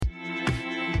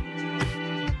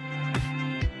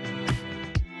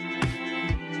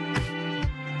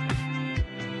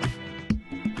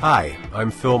Hi,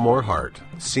 I'm Phil Morehart,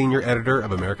 Senior Editor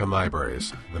of American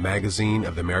Libraries, the magazine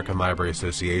of the American Library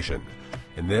Association,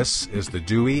 and this is the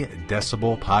Dewey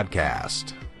Decibel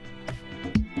Podcast.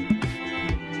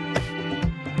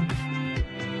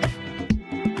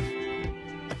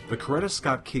 The Coretta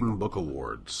Scott King Book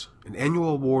Awards, an annual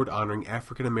award honoring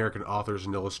African-American authors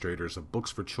and illustrators of books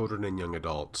for children and young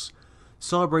adults,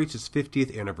 celebrates its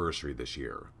 50th anniversary this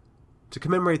year. To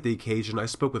commemorate the occasion, I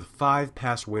spoke with 5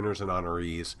 past winners and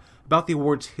honorees about the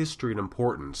award's history and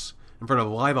importance in front of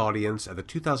a live audience at the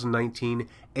 2019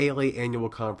 ALA Annual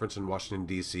Conference in Washington,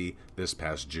 D.C. this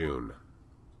past June.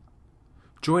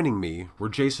 Joining me were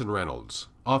Jason Reynolds,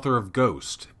 author of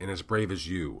Ghost and As Brave as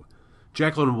You,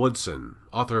 Jacqueline Woodson,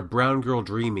 author of Brown Girl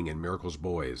Dreaming and Miracle's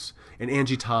Boys, and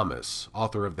Angie Thomas,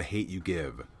 author of The Hate You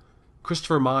Give.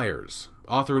 Christopher Myers,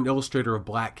 author and illustrator of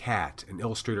Black Cat and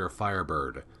illustrator of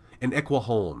Firebird, and Equa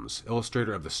Holmes,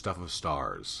 illustrator of The Stuff of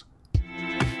Stars.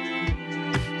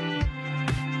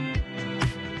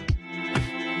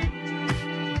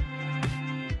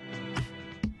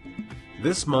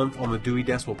 This month on the Dewey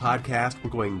Decibel Podcast,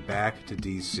 we're going back to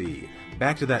D.C.,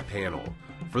 back to that panel,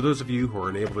 for those of you who are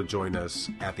unable to join us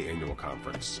at the annual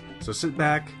conference. So sit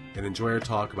back and enjoy our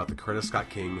talk about the Coretta Scott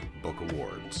King Book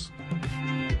Awards.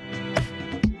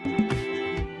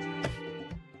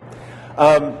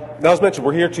 Now, as mentioned,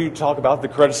 we're here to talk about the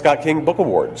Coretta Scott King Book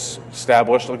Awards.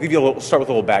 Established, I'll give you start with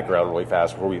a little background really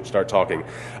fast before we start talking.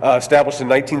 Established in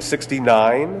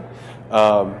 1969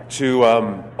 to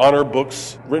honor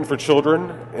books written for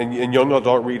children and young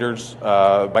adult readers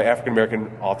by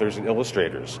African-American authors and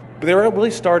illustrators. But they were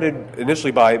really started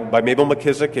initially by Mabel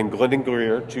McKissick and Glendon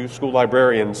Greer, 2 school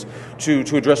librarians, to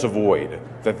address a void,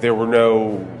 that there were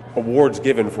no awards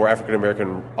given for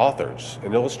African-American authors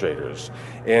and illustrators.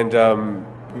 And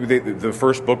the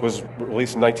first book was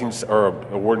released in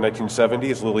award in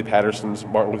 1970 is Lily Patterson's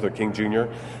Martin Luther King Jr.,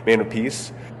 Man of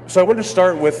Peace. So I wanted to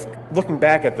start with looking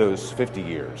back at those 50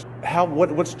 years.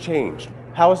 What's changed?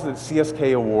 How has the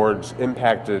CSK Awards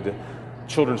impacted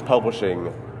children's publishing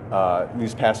in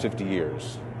these past 50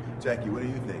 years? Jackie, what do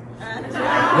you think?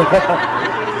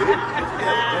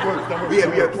 We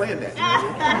had planned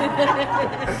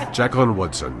that. Jacqueline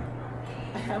Woodson.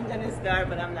 I'm going to start,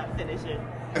 but I'm not finishing.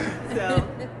 So,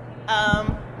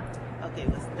 okay,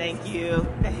 thank you.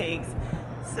 Thanks.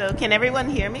 So, can everyone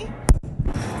hear me?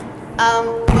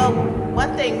 Well,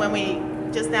 one thing, when we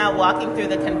just now walking through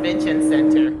the convention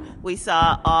center, we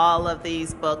saw all of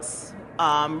these books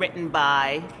written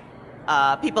by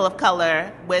people of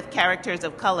color with characters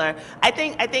of color. I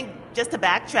think just to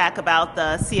backtrack about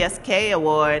the CSK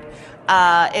Award,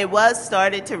 it was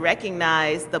started to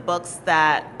recognize the books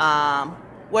that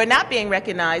were not being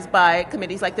recognized by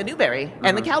committees like the Newbery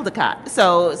and the Caldecott.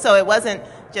 So it wasn't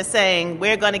just saying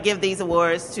we're going to give these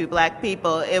awards to black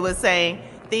people. It was saying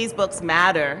these books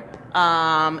matter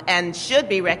and should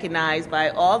be recognized by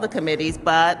all the committees,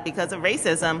 but because of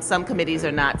racism, some committees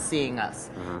are not seeing us.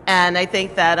 And I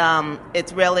think that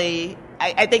it's really,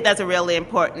 I think that's a really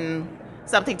important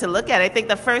something to look at. I think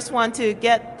the first one to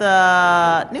get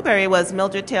the Newbery was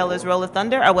Mildred Taylor's Roll of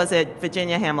Thunder, or was it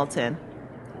Virginia Hamilton?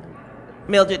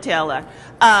 Mildred Taylor.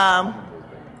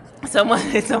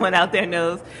 Someone out there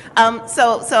knows.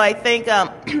 So I think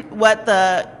what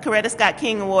the Coretta Scott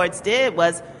King Awards did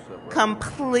was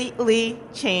completely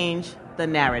change the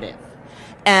narrative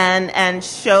and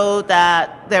show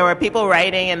that there were people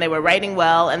writing, and they were writing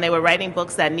well, and they were writing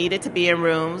books that needed to be in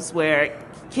rooms where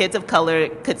kids of color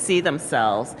could see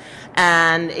themselves.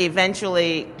 And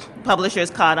eventually publishers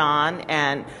caught on,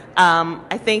 and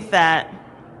I think that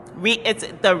it's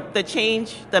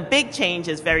the big change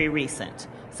is very recent.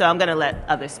 So I'm going to let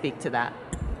others speak to that.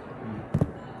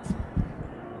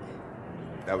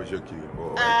 That was your cue.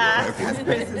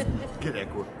 Get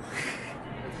Equa.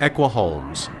 Equa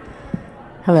Holmes.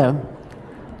 Hello.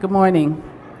 Good morning.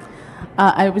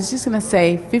 I was just going to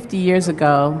say 50 years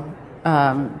ago,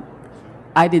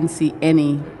 I didn't see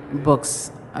any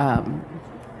books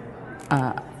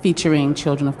featuring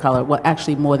children of color. Well,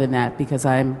 actually more than that, because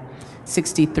I'm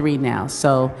 63 now.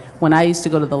 So when I used to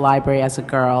go to the library as a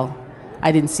girl,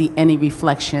 I didn't see any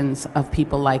reflections of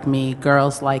people like me,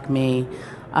 girls like me,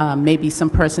 maybe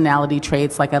some personality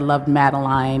traits, like I loved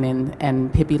Madeline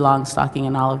and Pippi Longstocking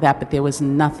and all of that, but there was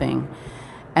nothing.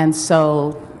 And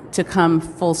so to come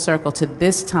full circle to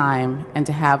this time and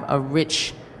to have a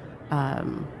rich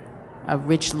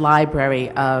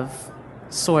library of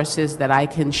sources that I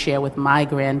can share with my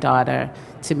granddaughter,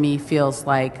 to me feels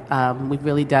like we've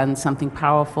really done something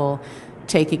powerful,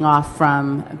 taking off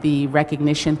from the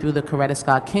recognition through the Coretta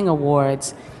Scott King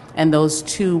Awards and those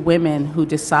 2 women who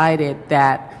decided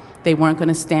that they weren't going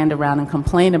to stand around and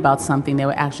complain about something. They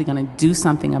were actually going to do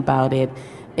something about it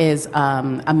is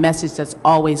a message that's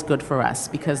always good for us,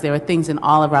 because there are things in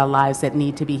all of our lives that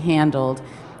need to be handled,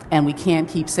 and we can't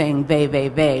keep saying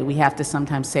they. We have to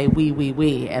sometimes say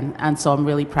we. And so I'm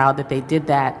really proud that they did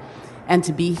that. And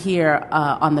to be here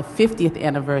on the 50th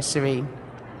anniversary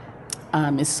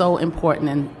is so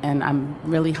important, and I'm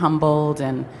really humbled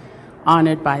and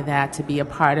honored by that, to be a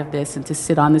part of this and to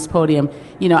sit on this podium.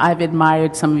 You know, I've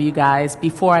admired some of you guys.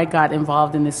 Before I got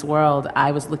involved in this world,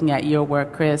 I was looking at your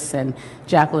work, Chris, and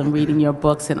Jacqueline, reading your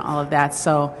books and all of that.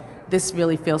 So this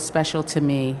really feels special to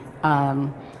me.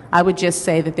 I would just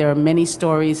say that there are many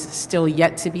stories still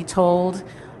yet to be told.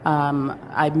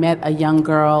 I met a young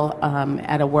girl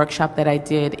at a workshop that I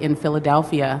did in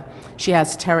Philadelphia. She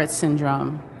has Tourette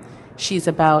syndrome. She's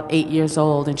about 8 years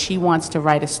old, and she wants to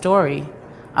write a story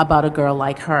about a girl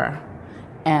like her.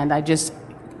 And I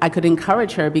could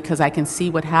encourage her, because I can see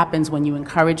what happens when you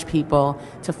encourage people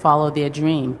to follow their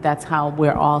dream. That's how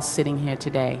we're all sitting here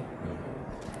today.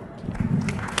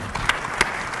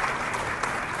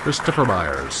 Christopher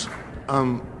Myers.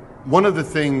 One of the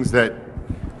things that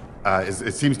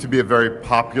it seems to be a very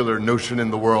popular notion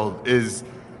in the world is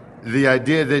the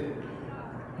idea that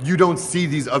you don't see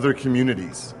these other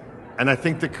communities. And I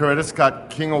think the Coretta Scott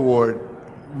King Award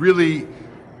really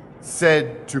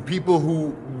said to people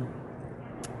who,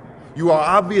 you are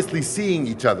obviously seeing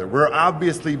each other. We're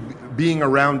obviously being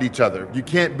around each other. You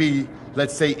can't be,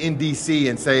 let's say, in D.C.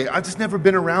 and say, I've just never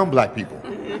been around black people.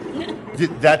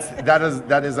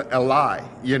 That is a lie,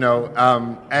 you know.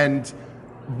 And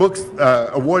books,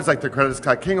 awards like the Coretta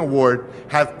Scott King Award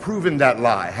have proven that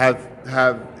lie,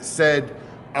 have said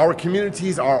our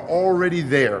communities are already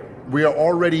there. We are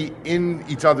already in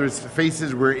each other's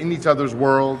faces. We're in each other's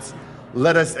worlds.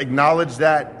 Let us acknowledge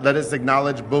that. Let us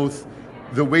acknowledge both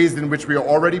the ways in which we are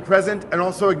already present, and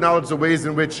also acknowledge the ways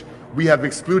in which we have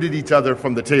excluded each other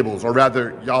from the tables, or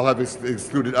rather, y'all have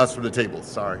excluded us from the tables.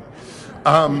 Sorry.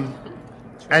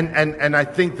 And I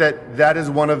think that is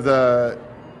one of the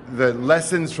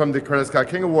lessons from the Coretta Scott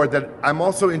King Award, that I'm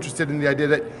also interested in the idea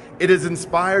that it has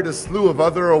inspired a slew of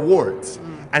other awards.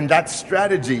 And that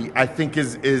strategy, I think,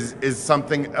 is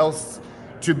something else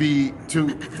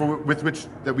with which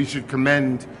that we should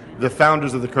commend the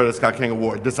founders of the Coretta Scott King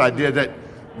Award. This idea that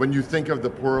when you think of the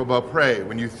Pour Bas Pré,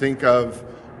 when you think of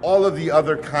all of the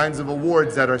other kinds of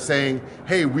awards that are saying,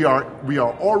 hey, we are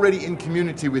already in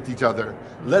community with each other.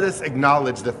 Let us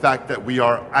acknowledge the fact that we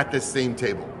are at this same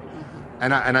table.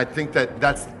 And I think that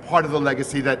that's part of the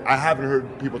legacy that I haven't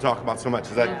heard people talk about so much,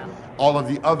 is that all of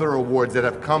the other awards that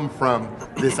have come from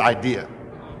this idea.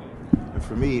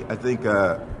 For me, I think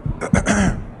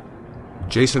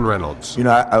Jason Reynolds. you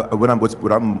know,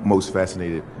 what I'm most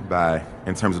fascinated by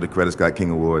in terms of the Coretta Scott King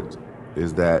Award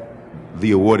is that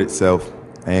the award itself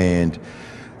and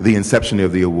the inception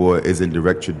of the award is in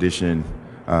direct tradition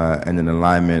and an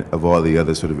alignment of all the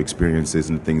other sort of experiences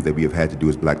and things that we have had to do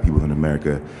as black people in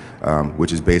America,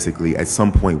 which is basically, at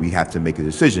some point we have to make a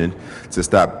decision to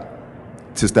stop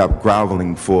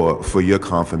groveling for your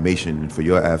confirmation, for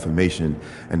your affirmation,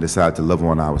 and decide to love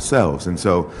on ourselves. And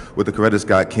so what the Coretta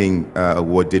Scott King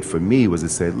Award did for me was it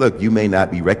said, look, you may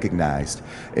not be recognized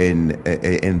in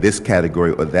this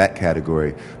category or that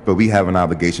category, but we have an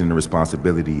obligation and a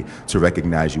responsibility to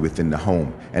recognize you within the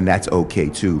home. And that's okay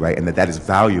too, right? And that is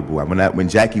valuable. When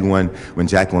Jacqueline,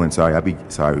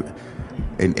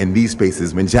 in these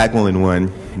spaces, when Jacqueline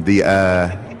won the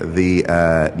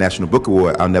National Book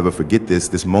Award, I'll never forget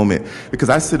this moment, because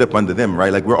I sit up under them,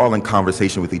 right? Like, we're all in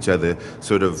conversation with each other,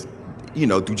 sort of, you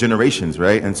know, through generations,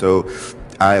 right? And so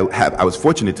I was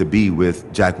fortunate to be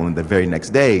with Jacqueline the very next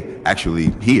day,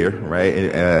 actually here,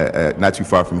 right? Not too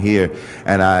far from here,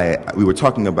 and we were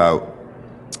talking about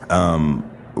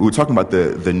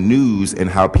the news and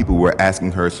how people were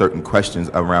asking her certain questions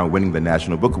around winning the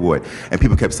National Book Award. And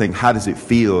people kept saying, how does it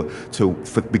feel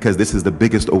because this is the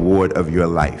biggest award of your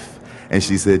life? And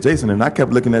she said, Jason, and I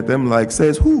kept looking at them like,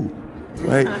 says who?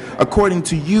 Right? According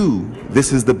to you,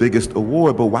 this is the biggest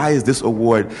award, but why is this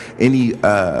award any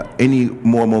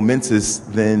more momentous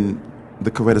than the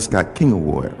Coretta Scott King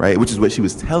Award, right? Which is what she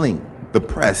was telling the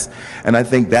press. And I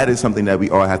think that is something that we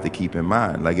all have to keep in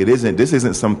mind. Like, this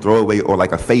isn't some throwaway or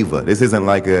like a favor. This isn't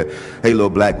like a, hey, little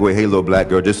black boy, hey, little black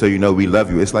girl, just so you know we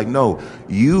love you. It's like, no,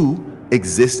 you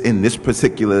exist in this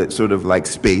particular sort of like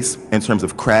space in terms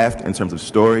of craft, in terms of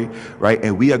story, right?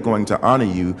 And we are going to honor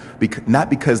you, not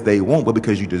because they won't, but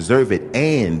because you deserve it,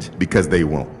 and because they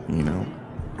won't, you know?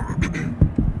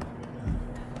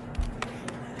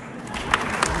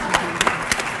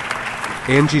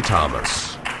 Angie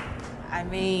Thomas. I'm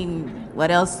mean, what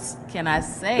else can I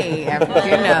say?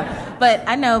 But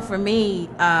I know for me,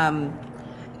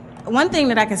 one thing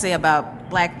that I can say about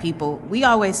Black people, we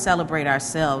always celebrate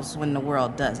ourselves when the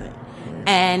world doesn't.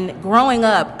 And growing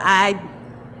up, I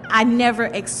never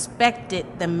expected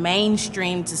the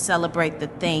mainstream to celebrate the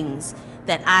things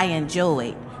that I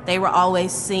enjoyed. They were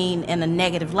always seen in a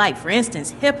negative light. For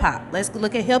instance, hip-hop. Let's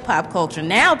look at hip-hop culture.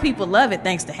 Now people love it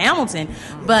thanks to Hamilton,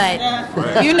 but,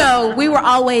 we were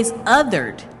always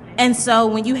othered. And so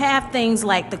when you have things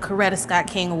like the Coretta Scott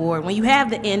King Award, when you have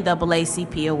the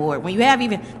NAACP Award, when you have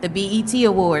even the BET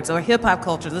Awards or hip hop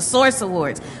culture, the Source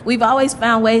Awards, we've always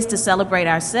found ways to celebrate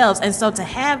ourselves. And so to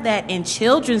have that in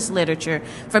children's literature,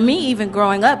 for me, even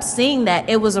growing up, seeing that,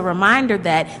 it was a reminder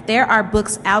that there are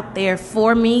books out there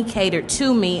for me, catered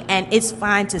to me, and it's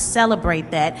fine to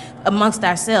celebrate that amongst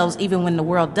ourselves, even when the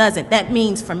world doesn't. That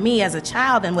means for me as a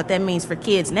child, and what that means for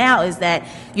kids now, is that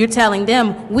you're telling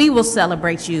them, we will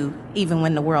celebrate you even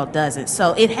when the world doesn't.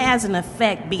 So it has an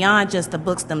effect beyond just the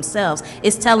books themselves.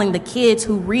 It's telling the kids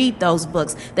who read those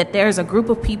books that there's a group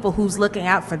of people who's looking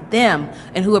out for them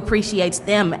and who appreciates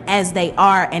them as they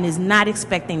are and is not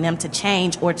expecting them to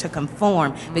change or to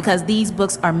conform, because these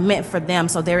books are meant for them.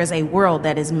 So there is a world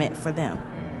that is meant for them.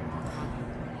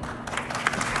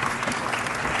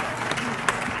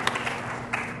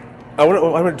 I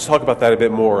want to talk about that a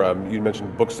bit more. You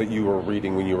mentioned books that you were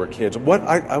reading when you were kids. What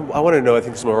I want to know, I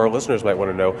think some of our listeners might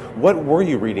want to know, what were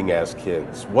you reading as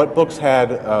kids? What books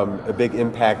had a big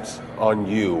impact on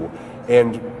you?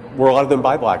 And were a lot of them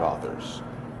by Black authors?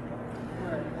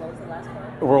 What was the last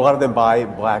part? Were a lot of them by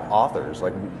Black authors?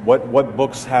 Like, what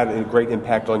books had a great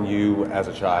impact on you as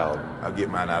a child? I'll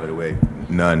get mine out of the way.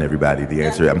 None, everybody. The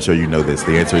answer, I'm sure you know this.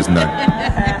 The answer is none.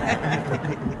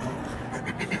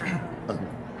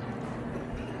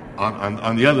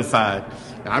 On the other side,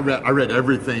 I read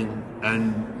everything,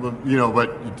 and but you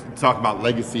talk about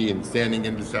legacy and standing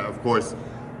in the, of course,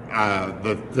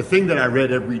 the thing that I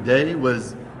read every day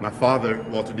was my father,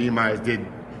 Walter D. Myers, did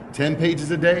 10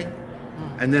 pages a day,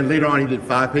 and then later on he did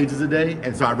 5 pages a day,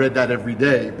 and so I read that every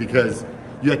day because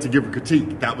you had to give a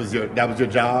critique. That was your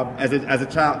job as a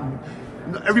child.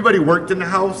 Everybody worked in the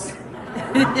house,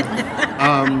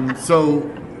 so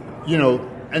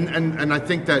and I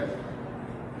think that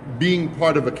being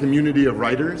part of a community of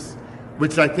writers,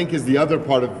 which I think is the other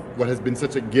part of what has been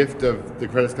such a gift of the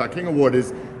Coretta Scott King Award,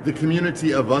 is the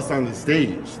community of us on the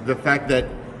stage. The fact that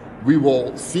we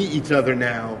will see each other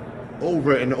now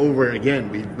over and over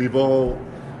again. We've all,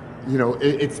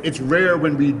 it's rare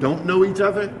when we don't know each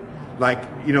other. Like,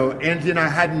 Angie and I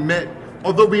hadn't met,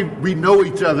 although we know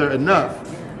each other enough.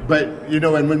 But,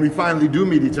 and when we finally do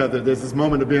meet each other, there's this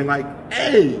moment of being like,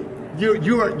 hey,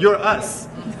 you're us.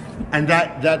 And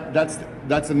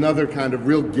that's another kind of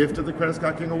real gift of the Coretta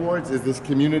Scott King Awards, is this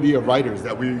community of writers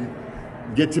that we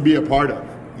get to be a part of.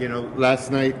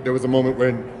 Last night there was a moment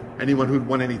when anyone who'd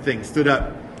won anything stood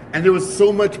up, and there was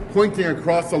so much pointing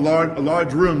across a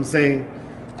large room saying,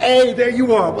 "Hey, there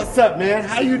you are. What's up, man?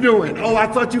 How you doing? Oh, I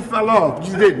thought you fell off.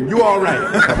 You didn't. You all right."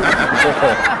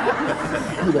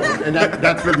 And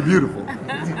that's really beautiful.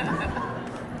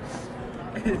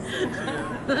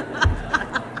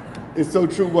 It's so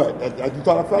true. What? You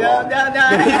thought I fell off? No.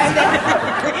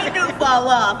 You do fall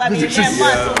off. I mean, there are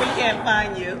months when we can't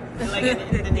find you, like in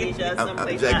Indonesia,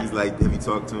 someplace. Jackie's like, have you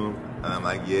talked to him? And I'm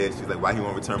like, yeah. She's like, why he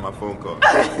won't return my phone call?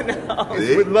 No.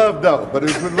 It's with love, though. But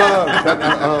it's with love.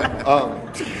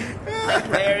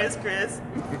 Where is Chris?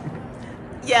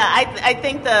 Yeah, I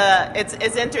think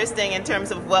it's interesting in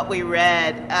terms of what we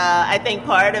read. I think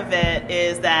part of it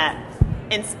is that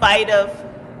in spite of,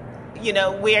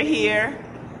 we're here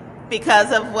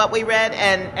because of what we read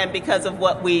and because of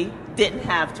what we didn't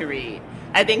have to read.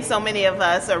 I think so many of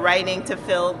us are writing to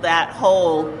fill that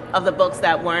hole of the books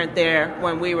that weren't there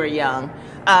when we were young.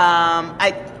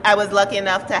 I was lucky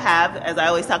enough to have, as I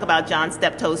always talk about, John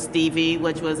Steptoe Stevie,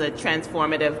 which was a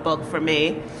transformative book for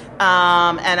me.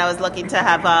 And I was lucky to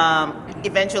have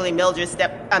eventually Mildred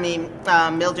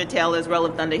Taylor's Roll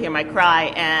of Thunder, Hear My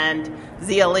Cry, and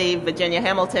Zia Lee, Virginia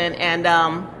Hamilton,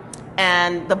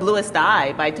 and The Bluest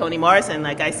Eye by Toni Morrison.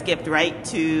 Like, I skipped right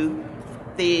to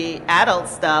the adult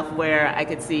stuff where I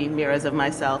could see mirrors of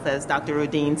myself, as Dr.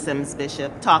 Rudine Sims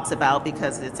Bishop talks about,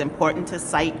 because it's important to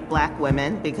cite Black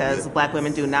women, because Black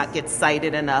women do not get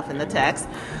cited enough in the text.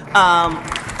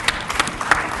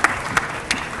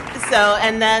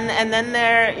 And then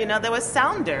there was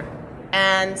Sounder,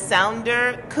 and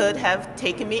Sounder could have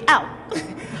taken me out.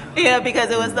 Because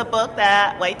it was the book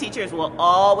that white teachers were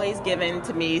always given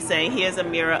to me, saying, here's a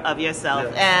mirror of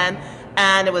yourself.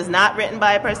 And it was not written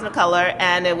by a person of color,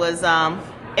 and it was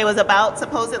It was about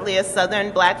supposedly a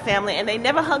Southern black family, and they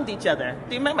never hugged each other.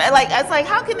 Do you remember? Like, I was like,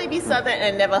 how can they be Southern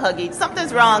and never hug each?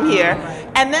 Something's wrong here.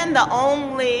 And then the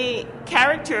only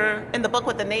character in the book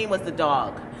with the name was the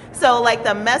dog. So, like,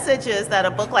 the messages that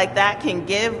a book like that can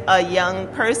give a young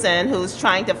person who's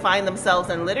trying to find themselves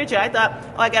in literature, I thought,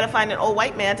 oh, I got to find an old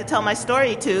white man to tell my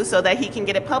story to so that he can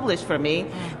get it published for me.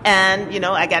 And, you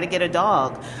know, I got to get a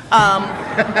dog. But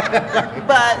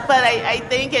I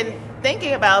think in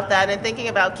thinking about that and thinking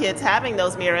about kids having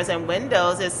those mirrors and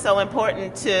windows is so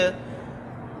important to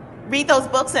read those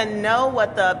books and know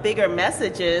what the bigger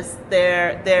messages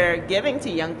they're giving to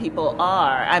young people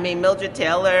are. I mean, Mildred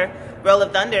Taylor, Roll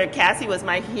of Thunder, Cassie was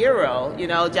my hero. You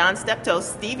know, John Steptoe,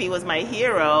 Stevie was my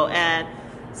hero, and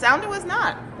Sounder was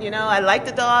not. You know, I liked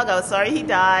the dog. I was sorry he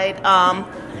died.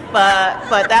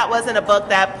 But that wasn't a book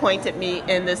that pointed me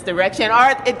in this direction.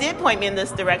 Or it did point me in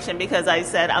this direction because I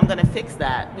said, I'm going to fix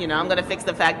that. You know, I'm going to fix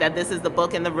the fact that this is the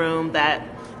book in the room that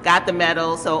got the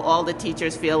medal, so all the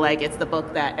teachers feel like it's the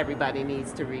book that everybody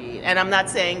needs to read. And I'm not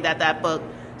saying that that book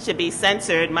should be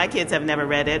censored. My kids have never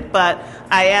read it, but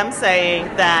I am saying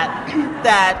that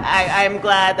I'm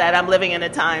glad that I'm living in a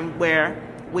time where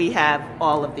we have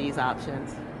all of these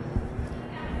options.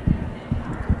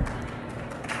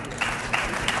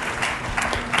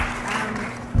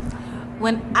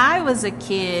 When I was a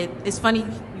kid, it's funny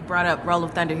you brought up Roll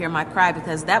of Thunder, Hear My Cry,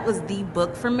 because that was the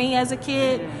book for me as a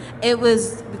kid. It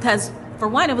was because, for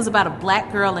one, it was about a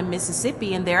black girl in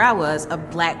Mississippi, and there I was, a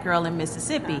black girl in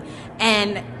Mississippi.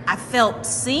 And I felt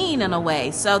seen in a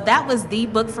way. So that was the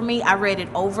book for me. I read it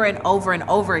over and over and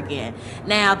over again.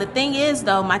 Now, the thing is,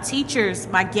 though, my teachers,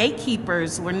 my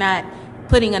gatekeepers were not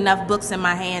putting enough books in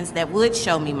my hands that would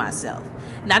show me myself.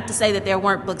 Not to say that there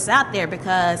weren't books out there,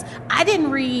 because I didn't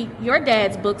read your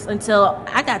dad's books until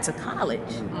I got to college.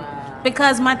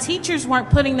 Because my teachers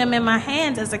weren't putting them in my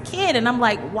hands as a kid, and I'm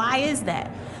like, why is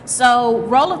that? So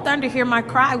Roll of Thunder, Hear My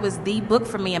Cry was the book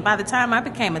for me, and by the time I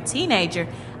became a teenager,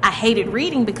 I hated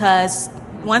reading because,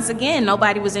 once again,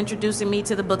 nobody was introducing me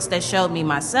to the books that showed me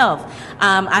myself.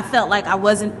 I felt like I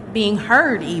wasn't being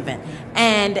heard even.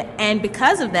 And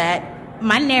because of that,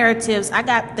 my narratives, I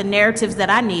got the narratives that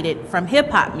I needed from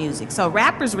hip-hop music. So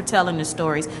rappers were telling the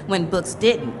stories when books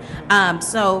didn't.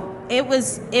 So it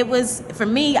was for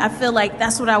me, I feel like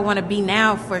that's what I want to be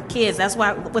now for kids. That's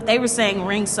why what they were saying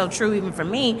rings so true even for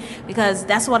me, because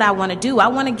that's what I want to do. I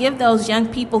want to give those young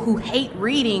people who hate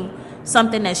reading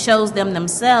something that shows them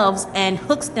themselves and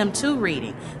hooks them to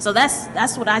reading. So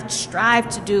that's what I strive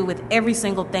to do with every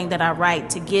single thing that I write,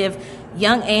 to give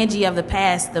young Angie of the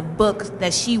past the book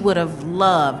that she would have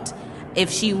loved if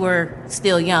she were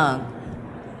still young.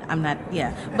 I'm not,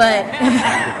 yeah. But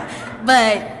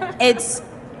it's,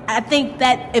 I think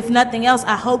that if nothing else,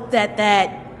 I hope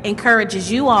that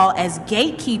encourages you all as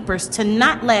gatekeepers to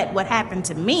not let what happened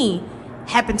to me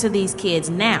happen to these kids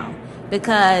now.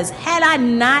 Because had I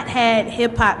not had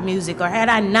hip-hop music, or had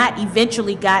I not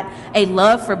eventually got a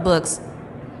love for books,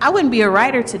 I wouldn't be a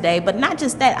writer today. But not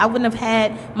just that, I wouldn't have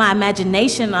had my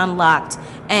imagination unlocked.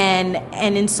 And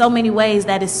in so many ways,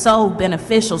 that is so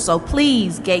beneficial. So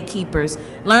please, gatekeepers,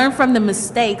 learn from the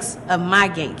mistakes of my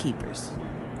gatekeepers.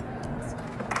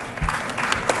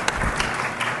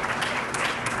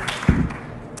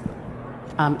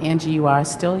 Angie, you are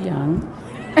still young.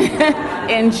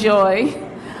 Enjoy.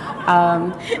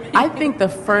 I think the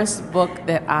first book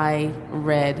that I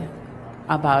read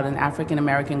about an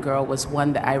African-American girl was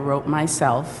one that I wrote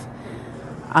myself,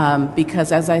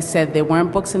 because, as I said, there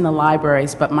weren't books in the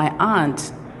libraries, but my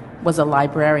aunt was a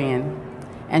librarian,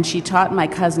 and she taught my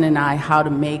cousin and I how to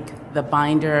make the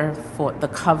binder for the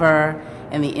cover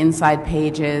and the inside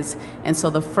pages. And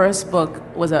so the first book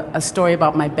was a story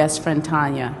about my best friend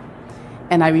Tanya.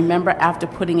 And I remember after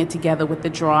putting it together with the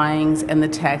drawings and the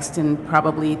text and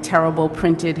probably terrible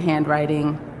printed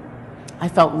handwriting, I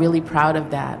felt really proud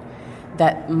of that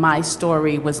my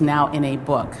story was now in a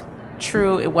book.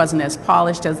 True, it wasn't as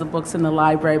polished as the books in the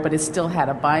library, but it still had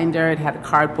a binder, it had a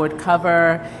cardboard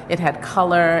cover, it had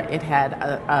color, it had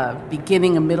a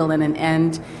beginning, a middle, and an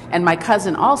end. And my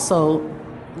cousin also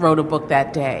wrote a book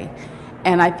that day.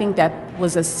 And I think that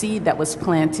was a seed that was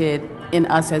planted in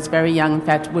us as very young. In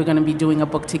fact, we're going to be doing a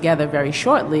book together very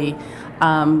shortly.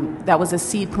 That was a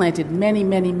seed planted many,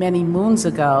 many, many moons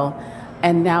ago,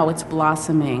 and now it's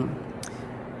blossoming.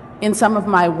 In some of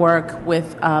my work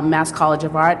with Mass College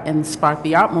of Art and Spark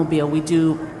the Artmobile, we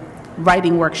do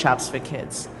writing workshops for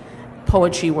kids,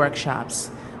 poetry workshops,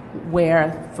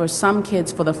 where for some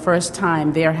kids, for the first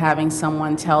time, they're having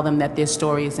someone tell them that their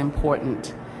story is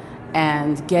important,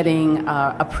 and getting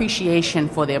appreciation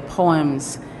for their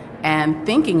poems and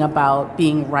thinking about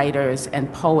being writers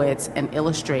and poets and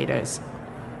illustrators.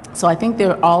 So I think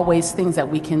there are always things that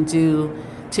we can do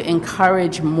to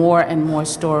encourage more and more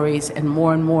stories and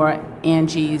more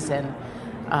Angies and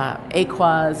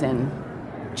Aquas and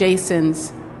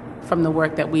Jasons from the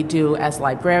work that we do as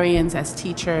librarians, as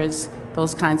teachers,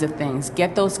 those kinds of things.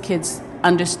 Get those kids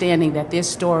understanding that their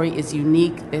story is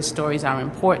unique, their stories are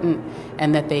important,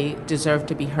 and that they deserve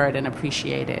to be heard and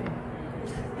appreciated.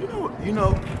 You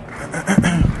know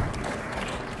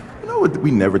what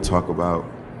we never talk about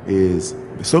is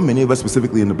so many of us,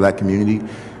 specifically in the Black community,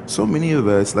 so many of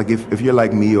us, like if you're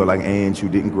like me or like Ange, who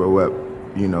didn't grow up,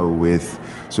 with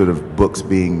sort of books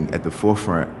being at the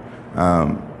forefront,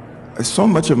 so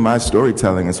much of my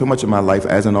storytelling and so much of my life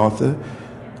as an author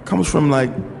comes from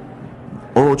like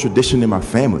oral tradition in my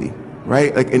family,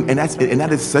 right? Like, and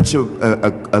that is such a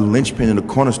linchpin and a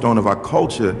cornerstone of our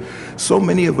culture. So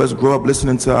many of us grow up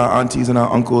listening to our aunties and our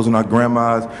uncles and our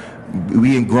grandmas.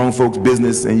 We in grown folks'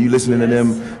 business, and you listening to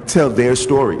them tell their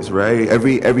stories, right?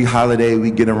 Every holiday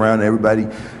we get around, and everybody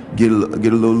get a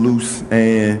little loose,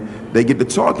 and they get to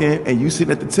talking, and you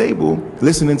sitting at the table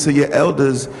listening to your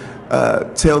elders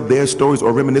tell their stories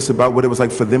or reminisce about what it was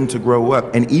like for them to grow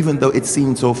up. And even though it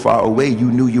seemed so far away, you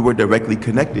knew you were directly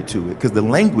connected to it because the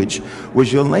language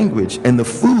was your language, and the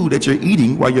food that you're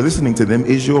eating while you're listening to them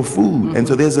is your food. Mm-hmm. And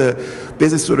so there's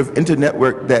a sort of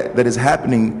internetwork that is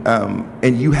happening,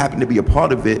 and you happen to be a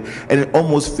part of it, and it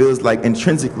almost feels like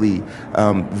intrinsically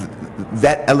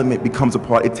that element becomes a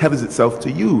part. It tethers itself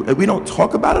to you, and we don't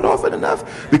talk about it often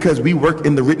enough because we work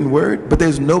in the written word. But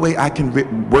there's no way I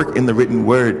can work in the written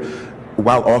word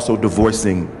while also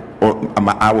divorcing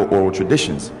our oral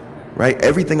traditions, right?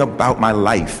 Everything about my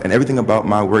life and everything about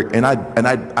my work, and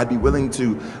I'd be willing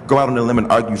to go out on a limb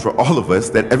and argue for all of us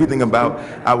that everything about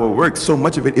our work, so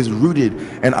much of it is rooted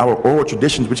in our oral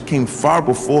traditions, which came far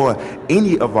before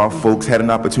any of our folks had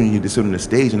an opportunity to sit on the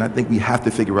stage. And I think we have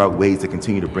to figure out ways to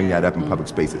continue to bring that up in public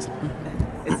spaces.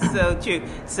 It's so true.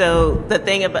 So the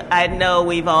thing about, I know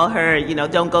we've all heard,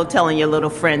 don't go telling your little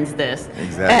friends this.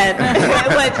 Exactly.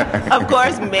 And which, of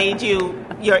course, made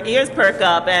your ears perk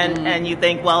up, and you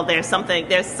think, well, there's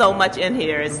so much in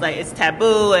here. It's like, it's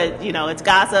taboo, it's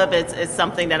gossip, it's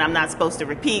something that I'm not supposed to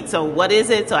repeat. So what is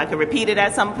it? So I can repeat it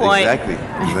at some point.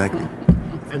 Exactly.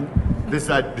 And this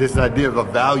idea of a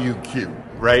value cue,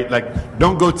 right? Like,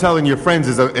 don't go telling your friends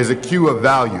is a cue of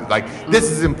value. Like,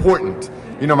 this is important.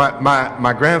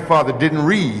 My grandfather didn't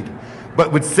read,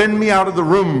 but would send me out of the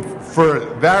room for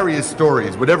various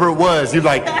stories, whatever it was. He'd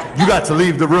like, you got to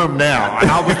leave the room now. And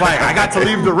I was like, I got to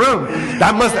leave the room.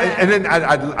 And then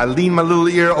I leaned my little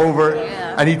ear over,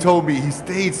 and he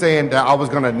stayed saying that I was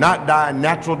going to not die a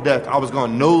natural death. I was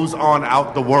going to nose on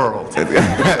out the world.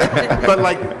 But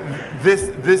like, this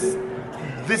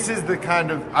is the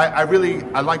kind of,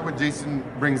 I like what Jason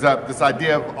brings up, this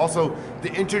idea of also the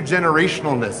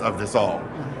intergenerationalness of this all.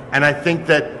 And I think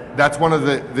that's one of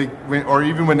or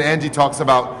even when Angie talks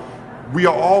about, we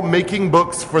are all making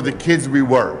books for the kids we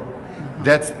were.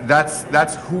 That's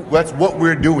what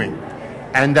we're doing.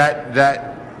 And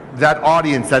that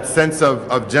audience, that sense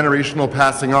of generational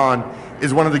passing on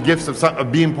is one of the gifts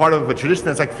of being part of a tradition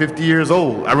that's like 50 years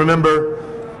old. I remember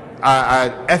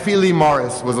Effie Lee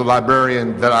Morris was a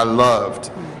librarian that I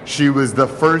loved. She was the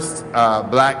first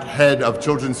black head of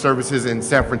children's services in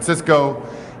San Francisco.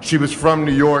 She was from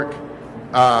New York.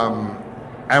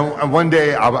 And one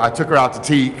day I took her out to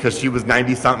tea because she was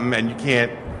 90-something, and you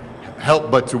can't help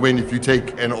but to win if you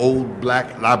take an old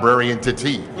black librarian to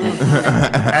tea.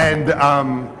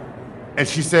 And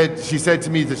she said to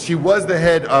me that she was the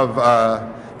head of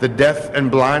the deaf and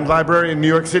blind library in New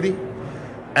York City.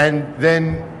 And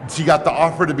then she got the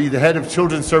offer to be the head of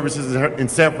children's services in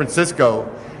San Francisco.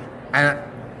 And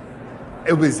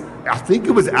I think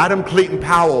it was Adam Clayton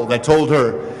Powell that told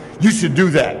her, you should do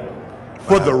that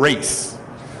for the race.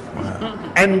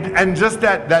 Wow. And just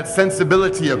that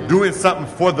sensibility of doing something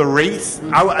for the race,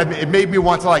 it made me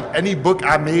want to, like, any book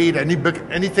I made,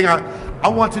 anything I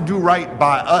want to do right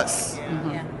by us.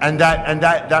 Yeah. And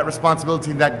that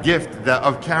responsibility and that gift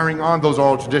of carrying on those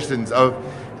oral traditions of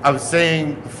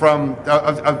saying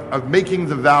of making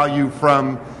the value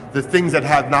from the things that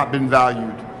have not been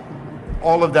valued.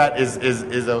 All of that is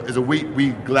a weight we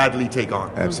gladly take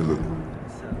on. Absolutely.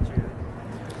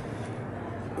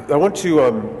 I want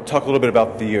to talk a little bit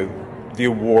about the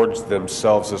awards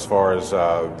themselves, as far as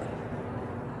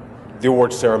the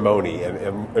award ceremony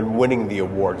and winning the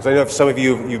award. Because I know if some of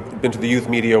you've been to the Youth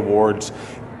Media Awards,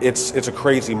 it's a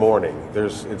crazy morning.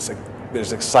 There's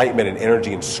excitement and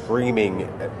energy and screaming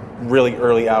really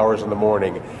early hours in the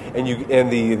morning,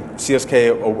 and the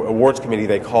CSK Awards Committee,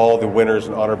 they call the winners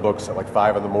and honor books at like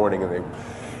 5 in the morning,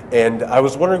 and I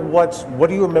was wondering what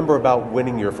do you remember about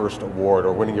winning your first award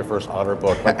or winning your first honor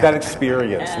book, like that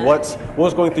experience? What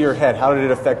was going through your head? How did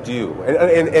it affect you?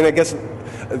 And I guess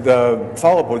the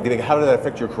follow-up would be, how did that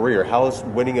affect your career? How has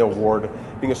winning an award,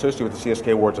 being associated with the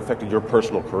CSK Awards, affected your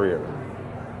personal career?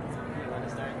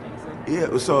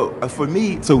 Yeah, so for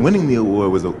me, so winning the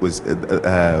award was a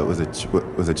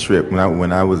trip.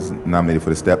 When I was nominated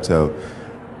for the Steptoe,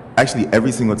 actually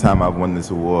every single time I've won this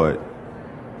award,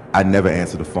 I never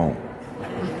answer the phone.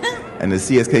 And the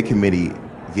CSK committee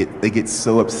get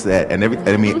so upset, and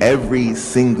every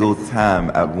single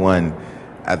time I've won,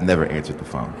 I've never answered the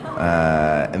phone.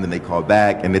 And then they call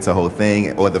back, and it's a whole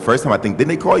thing. Or the first time, I think, didn't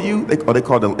they call you? They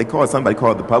called somebody,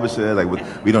 called the publisher.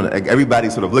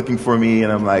 Everybody's sort of looking for me,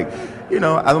 and I'm like, I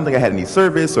don't think I had any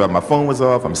service, or my phone was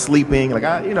off. I'm sleeping.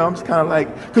 I'm just kind of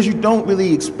like, because you don't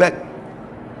really expect.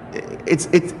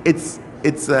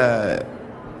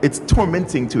 It's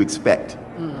tormenting to expect,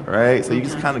 right? So you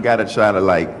just kind of got to try to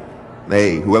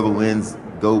hey, whoever wins,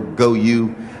 go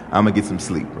you. I'm gonna get some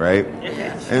sleep, right?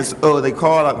 And so they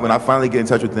called up. When I finally get in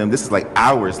touch with them, this is like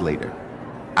hours later.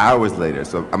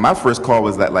 So my first call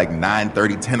was at like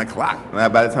 9:30, 10 o'clock.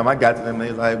 And by the time I got to them, they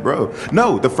was like, bro,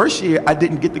 no, the first year I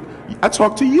didn't get I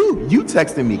talked to you. You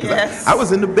texted me because I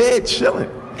was in the bed chilling.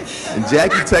 And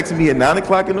Jackie texted me at 9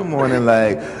 o'clock in the morning,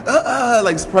 like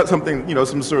something,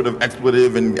 some sort of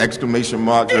expletive and exclamation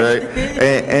marks, right?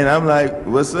 And I'm like,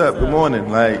 what's up? Good morning.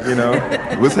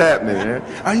 What's happening? Man?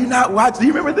 Are you not watching? Do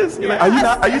you remember this? Like, are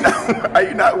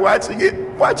you not watching it?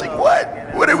 Watching what?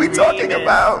 What are we talking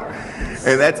about?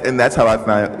 And that's how I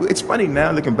find it. It's funny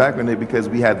now looking back on it, because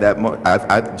we had that.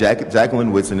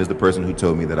 Jacqueline Whitson is the person who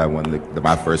told me that I won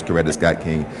my first Coretta Scott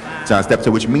King John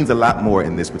Steptoe, which means a lot more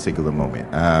in this particular moment.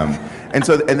 And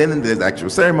then there's the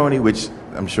actual ceremony, which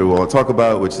I'm sure we'll all talk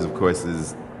about, which is, of course,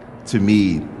 is to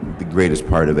me the greatest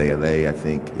part of ALA. I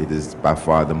think it is by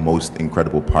far the most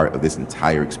incredible part of this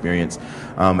entire experience.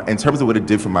 In terms of what it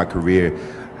did for my career,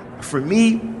 for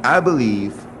me, I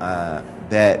believe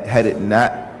that had it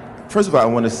not. First of all, I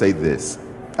want to say this.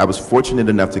 I was fortunate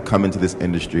enough to come into this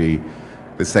industry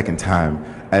the second time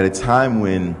at a time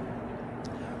when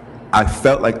I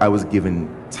felt like I was given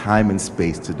time and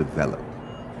space to develop.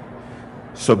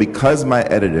 So because my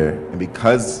editor and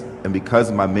because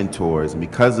my mentors and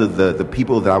because of the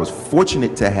people that I was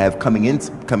fortunate to have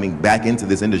coming back into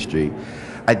this industry,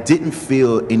 I didn't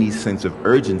feel any sense of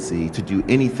urgency to do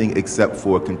anything except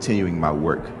for continuing my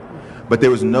work. But there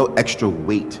was no extra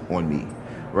weight on me.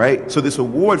 Right? So this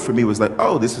award for me was like,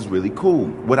 oh, this is really cool.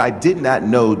 What I did not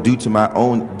know due to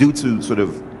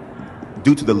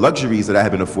the luxuries that I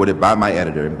had been afforded by my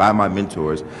editor and by my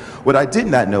mentors, what I did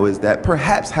not know is that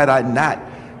perhaps had I not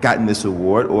gotten this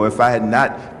award, or if I had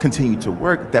not continued to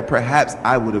work, that perhaps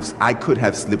I could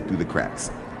have slipped through the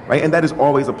cracks. Right? And that is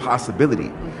always a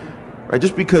possibility. Right?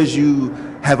 Just because you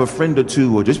have a friend or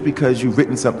two, or just because you've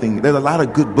written something, there's a lot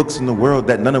of good books in the world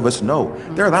that none of us know.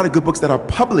 There are a lot of good books that are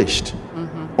published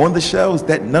on the shelves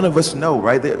that none of us know,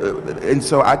 right? And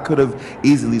so I could have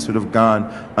easily sort of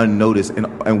gone unnoticed.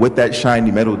 And what that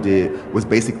shiny medal did was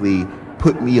basically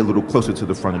put me a little closer to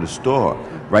the front of the store,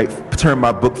 right? Turn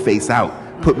my book face out,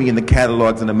 put me in the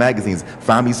catalogs and the magazines,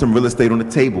 find me some real estate on the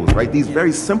tables, right? These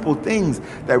very simple things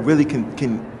that really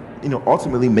can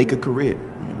ultimately make a career.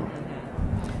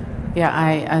 Yeah,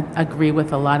 I agree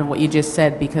with a lot of what you just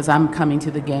said, because I'm coming to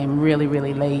the game really,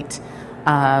 really late.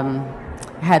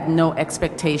 Had no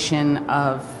expectation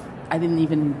I didn't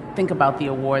even think about the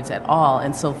awards at all.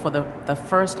 And so for the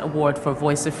first award for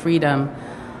Voice of Freedom,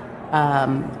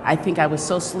 I think I was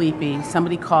so sleepy.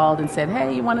 Somebody called and said,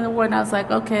 hey, you won an award? And I was like,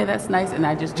 okay, that's nice. And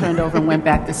I just turned over and went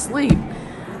back to sleep.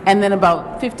 And then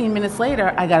about 15 minutes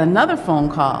later, I got another phone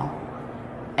call.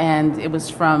 And it was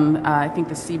from, I think,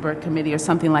 the Seabird Committee or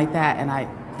something like that. And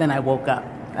then I woke up.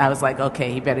 I was like,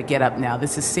 okay, you better get up now.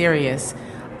 This is serious.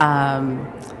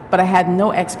 But I had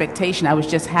no expectation. I was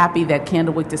just happy that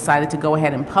Candlewick decided to go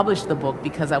ahead and publish the book,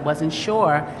 because I wasn't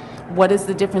sure what is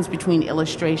the difference between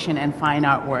illustration and fine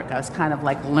artwork. I was kind of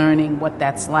like learning what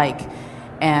that's like.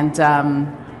 And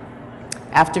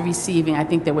after receiving, I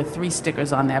think there were 3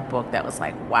 stickers on that book, that was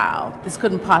like, wow, this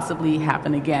couldn't possibly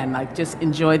happen again. Like, just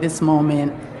enjoy this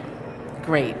moment.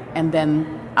 Great. And then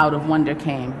Out of Wonder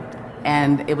came.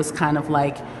 And it was kind of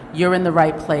like, you're in the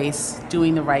right place,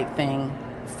 doing the right thing,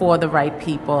 for the right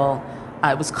people.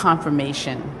 It was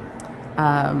confirmation.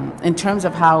 In terms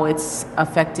of how it's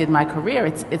affected my career,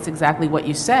 it's exactly what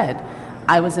you said.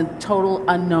 I was a total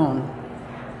unknown.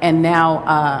 And now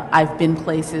I've been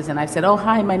places and I've said, oh,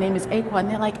 hi, my name is Aqua. And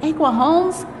they're like, Aqua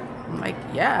Holmes? I'm like,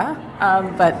 yeah.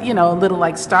 But, you know, a little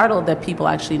like startled that people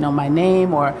actually know my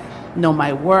name or know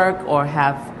my work or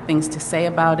have things to say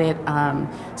about it.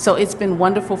 So it's been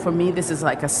wonderful for me. This is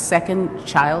like a second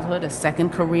childhood, a second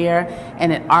career,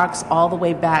 and it arcs all the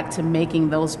way back to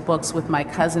making those books with my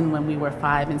cousin when we were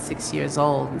 5 and 6 years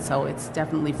old. And so it's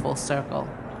definitely full circle.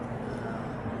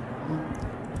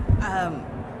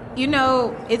 You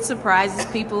know, it surprises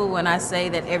people when I say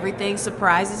that everything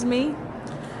surprises me.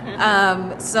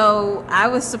 So I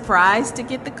was surprised to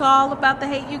get the call about The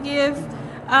Hate U Give,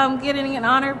 getting an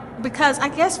honor, because I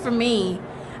guess for me,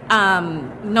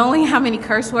 knowing how many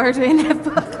curse words are in that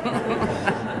book,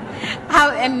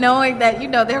 and knowing that, you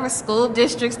know, there were school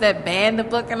districts that banned the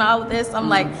book and all of this, I'm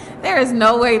like, there is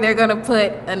no way they're going to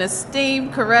put an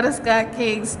esteemed Coretta Scott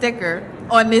King sticker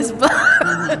on this book.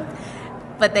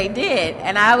 But they did,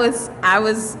 and I was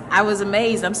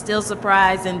amazed. I'm still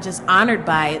surprised and just honored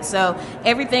by it. So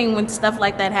everything when stuff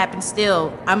like that happens,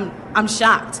 still I'm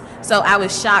shocked. So I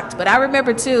was shocked. But I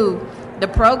remember too the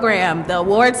program, the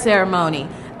award ceremony.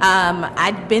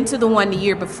 I'd been to the one the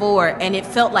year before, and it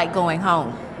felt like going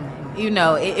home. You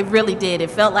know, it really did.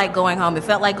 It felt like going home. It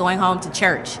felt like going home to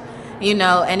church. You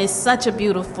know, and it's such a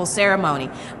beautiful ceremony.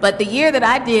 But the year that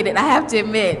I did it, I have to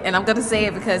admit, and I'm going to say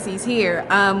it because he's here.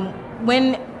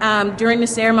 When during the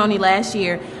ceremony last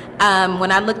year,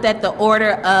 when I looked at the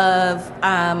order of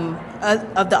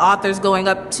the authors going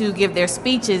up to give their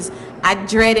speeches, I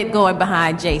dreaded going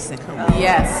behind Jason.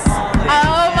 Yes.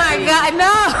 Oh my God,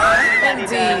 no!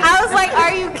 I was like,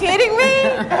 "Are you kidding me?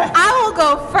 I will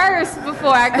go first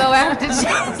before I go after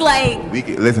Jason." Like,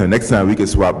 listen, next time we can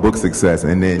swap book success,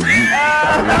 and then you can do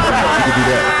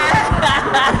that.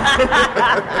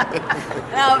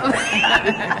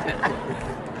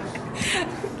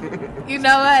 You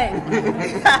know what?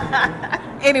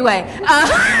 Anyway,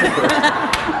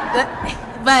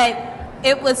 but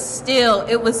it was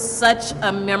such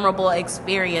a memorable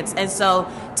experience. And so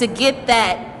to get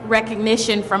that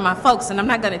recognition from my folks, and I'm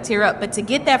not going to tear up, but to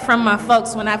get that from my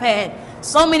folks when I've had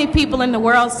so many people in the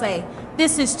world say,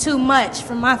 this is too much,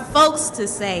 for my folks to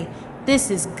say,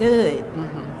 this is good.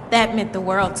 That meant the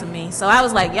world to me. So I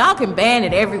was like, y'all can ban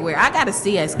it everywhere. I got a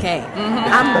CSK.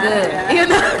 I'm good. You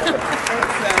know?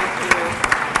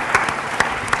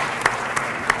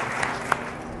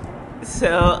 So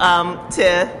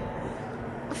to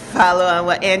follow on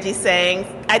what Angie's saying,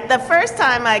 the first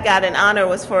time I got an honor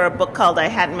was for a book called I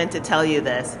Hadn't Meant to Tell You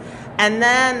This. And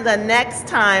then the next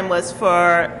time was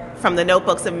from the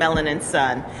Notebooks of Melanin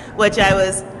Sun, which I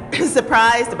was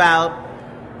surprised about.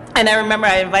 And I remember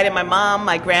I invited my mom,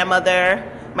 my grandmother,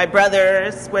 my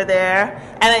brothers were there,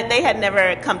 and they had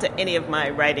never come to any of my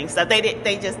writing stuff.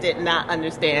 They just did not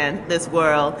understand this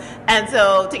world. And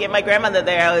so to get my grandmother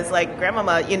there, I was like,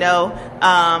 Grandmama, you know,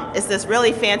 it's this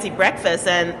really fancy breakfast,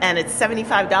 and it's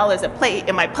 $75 a plate,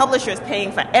 and my publisher is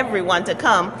paying for everyone to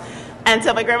come. And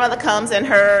so my grandmother comes in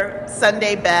her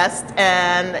Sunday best,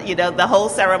 and, you know, the whole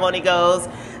ceremony goes.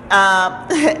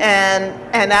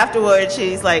 And afterwards,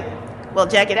 she's like, well,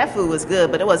 Jackie, that food was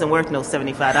good, but it wasn't worth no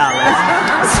 $75.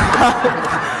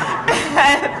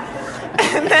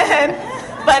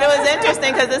 But it was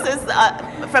interesting because this is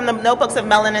from the Notebooks of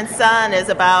Melanin Sun, is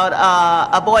about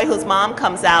a boy whose mom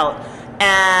comes out,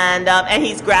 and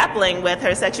he's grappling with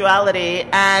her sexuality.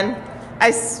 And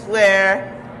I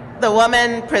swear, the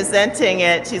woman presenting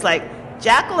it, she's like,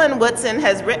 Jacqueline Woodson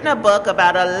has written a book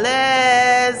about a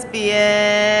lesbian.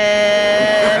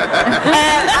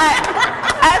 And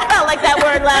I felt like that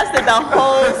word lasted the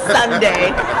whole Sunday.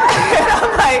 And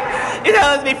I'm like, you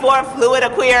know, it was before fluid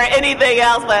or queer or anything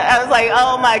else, but I was like,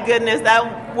 oh my goodness,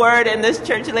 that word in this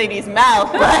church lady's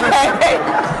mouth.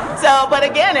 So, but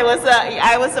again, it was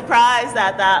I was surprised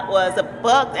that was a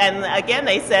book. And again,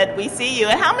 they said, we see you.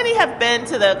 And how many have been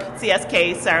to the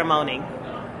CSK ceremony?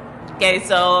 Okay,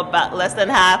 so about less than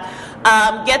half.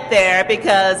 Get there,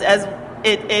 because as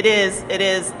it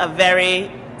is a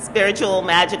very spiritual,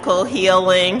 magical,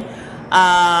 healing,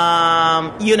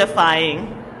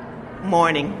 unifying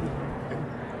morning.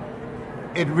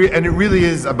 And it really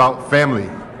is about family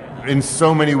in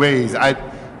so many ways.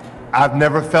 I've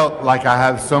never felt like I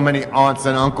have so many aunts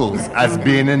and uncles as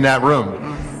being in that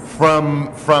room.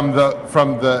 From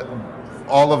the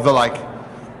all of the, like,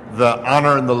 the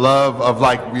honor and the love of,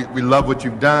 like, we love what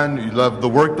you've done, you love the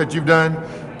work that you've done,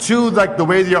 to, like, the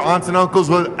way that your aunts and uncles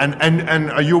will,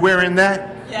 and are you wearing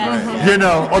that? Yes. You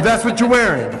know, oh, that's what you're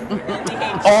wearing.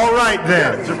 All right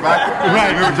then. Javaka.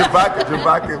 Right. Remember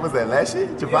Javaka, was that last year?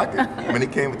 Javaka? When he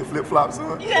came with the flip-flops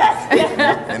on? Yes.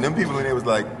 And them people in there was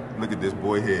like, look at this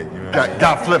boy here. You know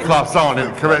Got flip flops on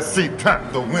and the correct seat.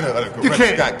 the winner of the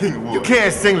Coretta Scott King Award. You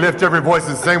can't sing, lift every voice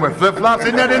and sing with flip flops.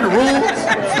 Isn't that in the rules?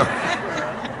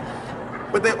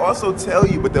 But they also tell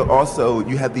you,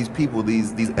 you have these people,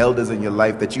 these elders in your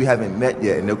life that you haven't met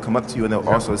yet, and they'll come up to you and they'll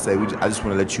also say, I just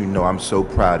want to let you know I'm so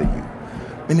proud of you.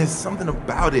 And there's something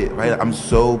about it, right? I'm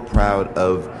so proud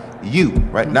of you,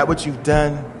 right? Not what you've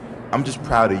done. I'm just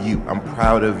proud of you. I'm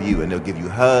proud of you. And they'll give you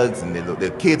hugs, and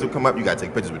their kids will come up. You got to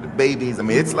take pictures with the babies. I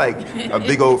mean, it's like a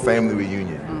big old family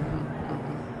reunion.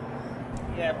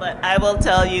 Yeah, but I will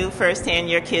tell you firsthand,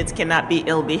 your kids cannot be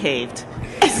ill-behaved.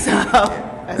 So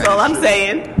that's all I'm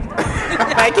saying.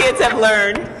 My kids have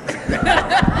learned.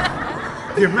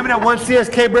 You remember that one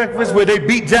CSK breakfast where they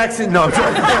beat Jackson? No.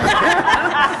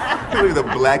 Really the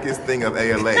blackest thing of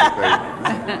ALA.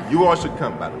 Right? You all should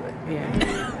come, by the way.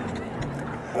 Yeah.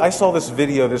 I saw this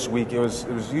video this week. It was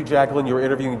you, Jacqueline. You were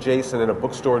interviewing Jason in a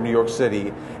bookstore in New York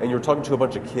City, and you were talking to a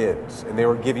bunch of kids, and they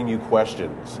were giving you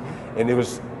questions. And it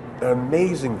was an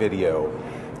amazing video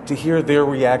to hear their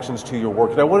reactions to your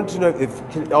work. And I wanted to know if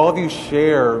can all of you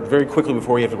share very quickly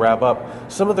before we have to wrap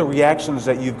up some of the reactions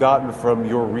that you've gotten from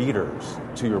your readers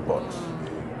to your books.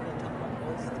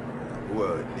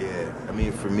 Well, yeah. I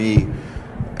mean, for me,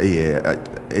 yeah,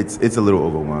 it's a little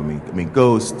overwhelming. I mean,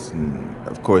 Ghost,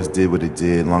 of course, did what it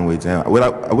did, Long Way Down.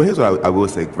 Here's what I will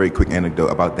say, very quick anecdote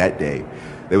about that day.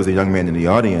 There was a young man in the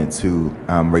audience who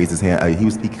raised his hand. He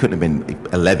couldn't have been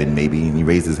 11 maybe, and he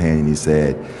raised his hand and he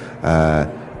said,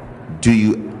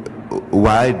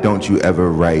 why don't you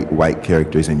ever write white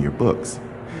characters in your books?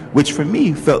 Which for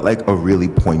me felt like a really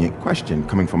poignant question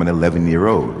coming from an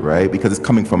 11-year-old, right? Because it's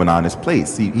coming from an honest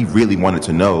place. He really wanted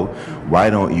to know, why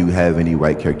don't you have any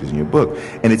white characters in your book?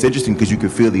 And it's interesting because you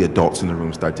could feel the adults in the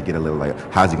room start to get a little like,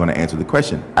 how's he going to answer the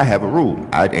question? I have a rule.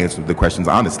 I'd answer the questions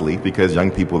honestly because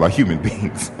young people are human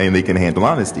beings and they can handle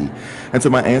honesty. And so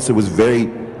my answer was very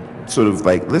sort of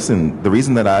like, listen, the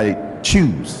reason that I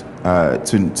choose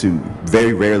to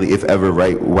very rarely, if ever,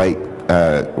 write white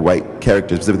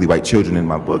characters, specifically white children in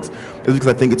my books, is because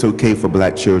I think it's okay for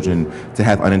black children to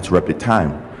have uninterrupted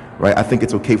time, right? I think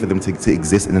it's okay for them to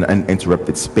exist in an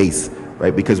uninterrupted space,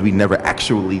 right? Because we never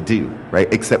actually do, right?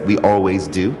 Except we always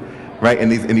do, right? In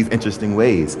these interesting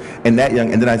ways. And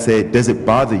then I said, does it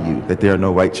bother you that there are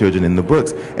no white children in the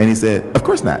books? And he said, of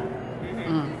course not.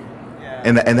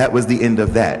 And that was the end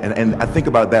of that. And I think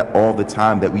about that all the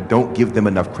time, that we don't give them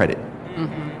enough credit.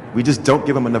 We just don't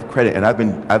give them enough credit. And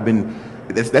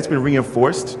that's been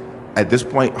reinforced at this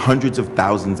point hundreds of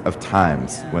thousands of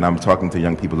times when I'm talking to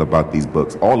young people about these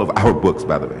books. All of our books,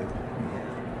 by the way.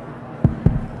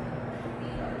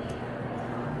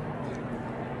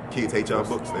 Kids hate y'all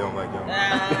books. They don't like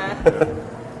y'all.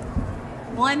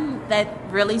 One that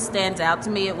really stands out to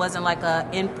me, it wasn't like a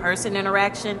in-person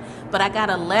interaction, but I got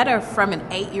a letter from an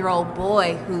 8-year-old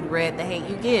boy who'd read The Hate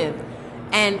U Give.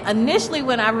 And initially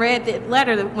when I read the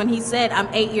letter, when he said, I'm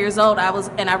 8 years old,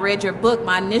 and I read your book,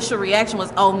 my initial reaction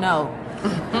was, oh no.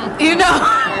 You know?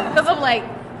 Because I'm like,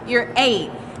 you're 8.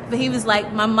 But he was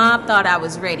like, my mom thought I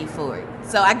was ready for it.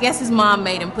 So I guess his mom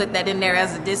made him put that in there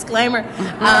as a disclaimer.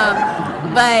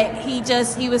 But he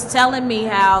was telling me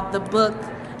how the book,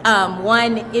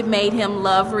 one, it made him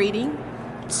love reading.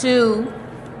 2,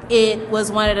 it was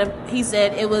he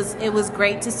said it was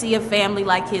great to see a family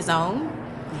like his own.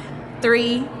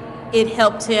 3, it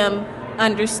helped him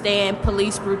understand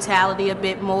police brutality a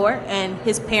bit more, and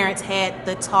his parents had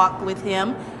the talk with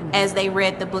him as they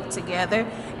read the book together.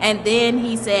 And then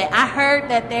he said, I heard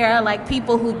that there are like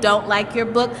people who don't like your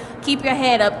book. Keep your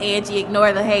head up, Angie,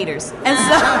 ignore the haters. And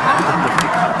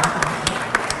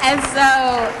so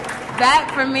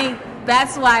that for me,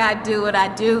 that's why I do what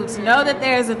I do. To know that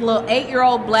there's a little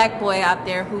 8-year-old black boy out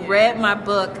there who read my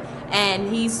book and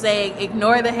he's saying,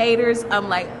 ignore the haters, I'm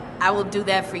like, I will do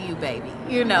that for you, baby.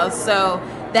 You know, so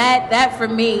that for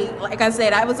me, like I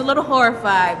said, I was a little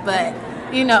horrified, but,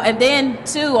 you know, and then,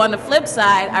 too, on the flip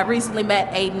side, I recently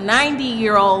met a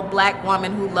 90-year-old black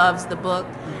woman who loves the book,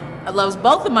 loves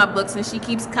both of my books, and she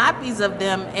keeps copies of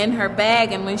them in her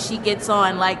bag, and when she gets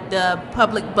on, like, the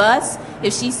public bus,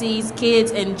 if she sees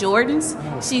kids in Jordans,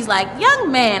 she's like,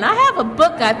 young man, I have a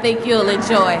book I think you'll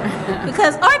enjoy.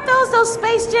 Because aren't those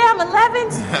Space Jam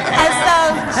 11s? And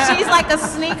so she's like a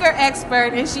sneaker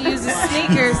expert, and she uses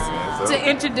sneakers to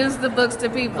introduce the books to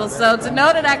people. So to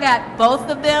know that I got both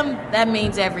of them, that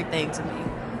means everything to me.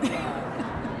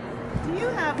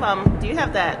 Do you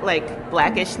have that, like,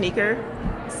 blackish sneaker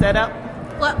set up?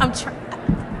 Well, I'm trying.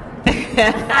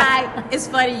 It's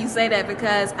funny you say that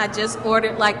because I just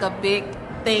ordered like a big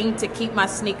thing to keep my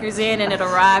sneakers in, and it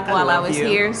arrived while I was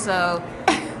here. So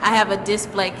I have a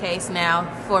display case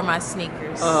now for my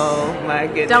sneakers. Oh my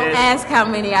goodness. Don't ask how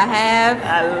many I have.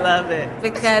 I love it.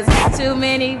 Because it's too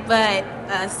many, but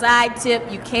a side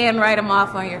tip, you can write them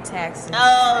off on your taxes.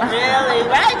 Oh, really?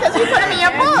 Right? Because you put them in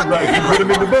your book. Right, you put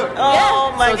them in the book.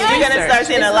 Oh my So God. You're going to start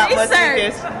seeing a lot more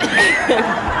research. sneakers.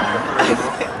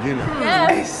 You know.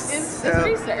 Yes, it's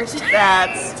research.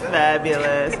 That's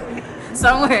fabulous.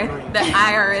 Somewhere the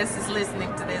IRS is listening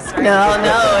to this right No,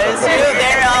 it's true.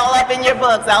 They're all up in your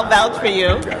books. I'll vouch for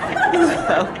you.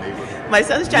 So, my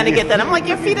son's trying to get that. I'm like,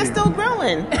 your feet are still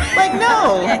growing. Like,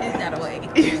 no. That away.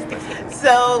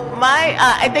 So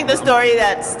I think the story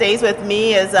that stays with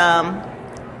me is,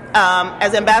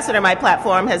 as ambassador, my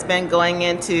platform has been going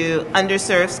into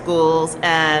underserved schools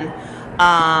and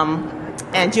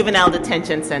juvenile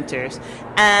detention centers.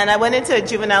 And I went into a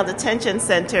juvenile detention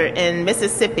center in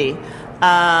Mississippi.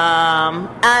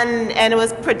 And it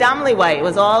was predominantly white. It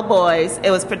was all boys.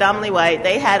 It was predominantly white.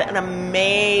 They had an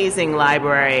amazing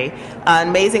library, an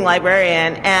amazing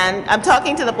librarian. And I'm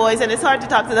talking to the boys, and it's hard to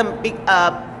talk to them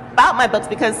about my books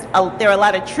because there are a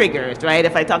lot of triggers, right?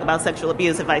 If I talk about sexual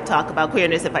abuse, if I talk about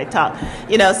queerness, if I talk,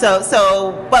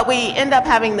 but we end up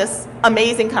having this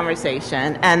amazing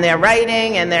conversation, and they're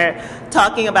writing and they're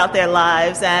talking about their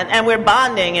lives, and we're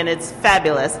bonding, and it's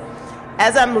fabulous.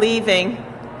 As I'm leaving,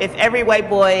 if every white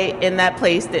boy in that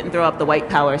place didn't throw up the white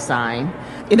power sign,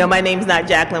 my name's not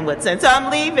Jacqueline Woodson. So I'm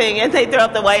leaving, and they throw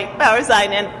up the white power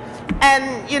sign, and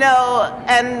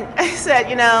I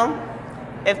said,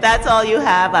 if that's all you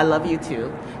have, I love you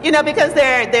too. Because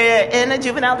they're in a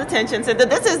juvenile detention center.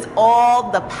 This is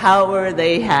all the power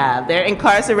they have. They're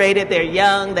incarcerated. They're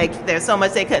young. There's so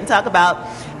much they couldn't talk about.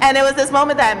 And it was this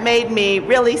moment that made me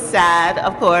really sad,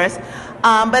 of course,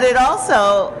 but it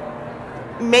also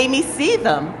made me see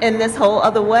them in this whole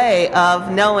other way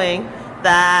of knowing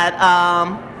that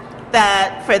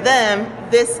that for them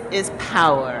this is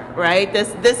power, right?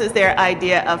 This is their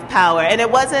idea of power, and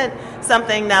it wasn't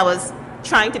something that was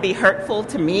trying to be hurtful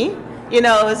to me. It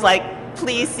was like,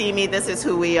 please see me. This is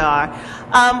who we are.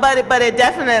 But it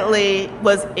definitely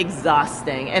was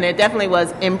exhausting, and it definitely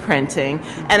was imprinting.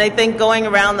 And I think going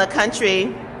around the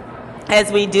country,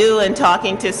 as we do, and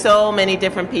talking to so many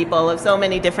different people of so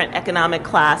many different economic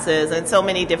classes and so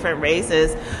many different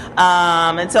races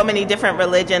and so many different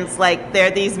religions, like there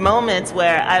are these moments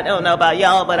where I don't know about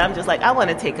y'all, but I'm just like, I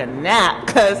want to take a nap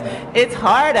because it's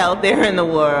hard out there in the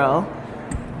world.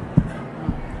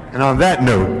 And on that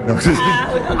note,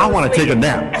 I want to take a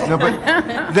nap. No,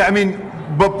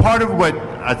 but part of what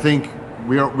I think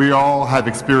we all have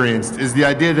experienced is the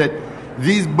idea that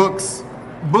these books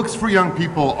for young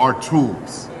people are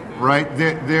tools, right?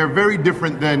 They're very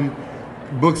different than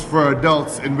books for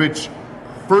adults, in which,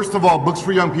 first of all, books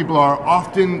for young people are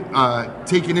often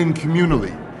taken in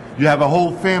communally. You have a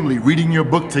whole family reading your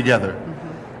book together.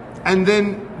 And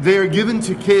then they're given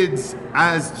to kids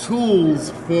as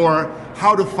tools for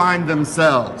how to find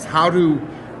themselves, how to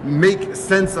make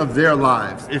sense of their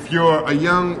lives. If you're a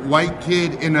young white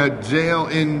kid in a jail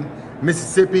in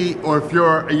Mississippi, or if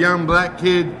you're a young black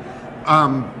kid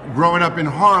growing up in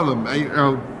Harlem,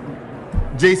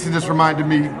 Jason just reminded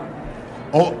me,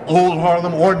 old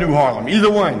Harlem or new Harlem, either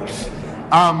one.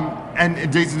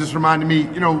 And Jason just reminded me,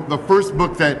 the first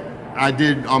book that I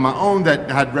did on my own that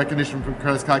had recognition from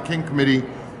Coretta Scott King Committee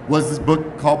was this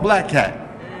book called Black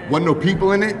Cat. Wasn't no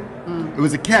people in it. It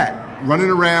was a cat running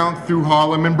around through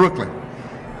Harlem and Brooklyn.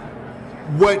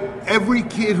 What every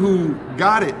kid who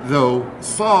got it, though,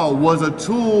 saw was a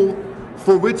tool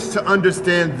for which to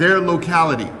understand their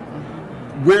locality,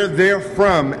 where they're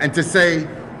from, and to say,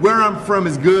 where I'm from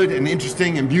is good and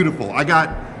interesting and beautiful. I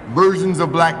got versions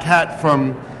of Black Cat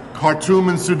from Khartoum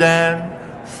in Sudan,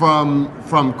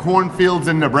 from cornfields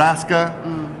in Nebraska,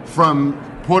 from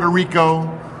Puerto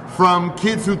Rico, from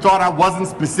kids who thought I wasn't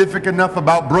specific enough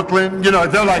about Brooklyn.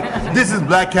 They're like, this is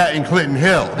Black Cat in Clinton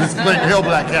Hill. This is Clinton Hill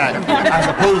Black Cat, as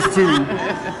opposed to,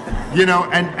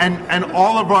 and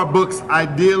all of our books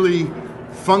ideally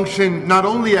function not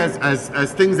only as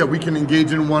things that we can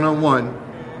engage in one-on-one,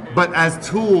 but as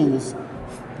tools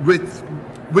with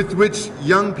which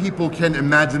young people can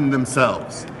imagine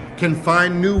themselves, can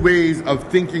find new ways of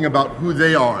thinking about who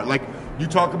they are. Like, you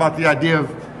talk about the idea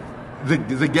of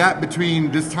the gap between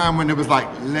this time when it was like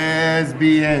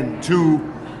lesbian to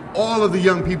all of the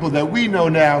young people that we know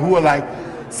now who are like,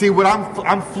 see, what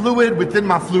I'm fluid within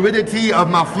my fluidity of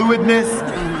my fluidness.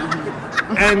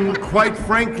 And quite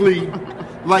frankly,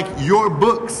 like, your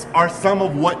books are some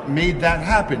of what made that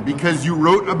happen, because you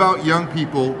wrote about young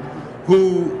people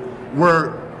who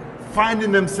were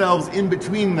finding themselves in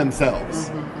between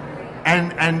themselves.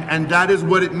 And that is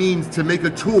what it means to make a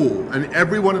tool. And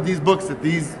every one of these books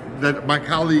that my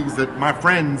colleagues, that my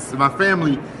friends, that my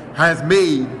family has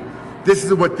made, this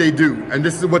is what they do. And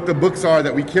this is what the books are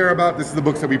that we care about. This is the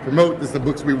books that we promote. This is the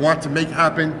books we want to make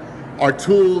happen. Are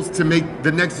tools to make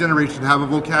the next generation have a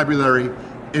vocabulary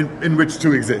in which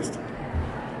to exist.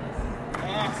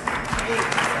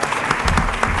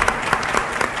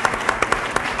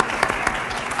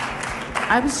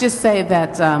 I would just say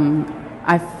that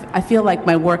I feel like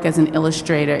my work as an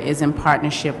illustrator is in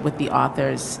partnership with the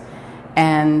authors.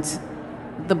 And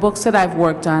the books that I've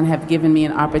worked on have given me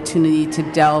an opportunity to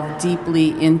delve deeply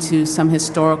into some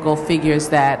historical figures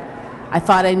that I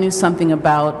thought I knew something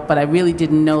about, but I really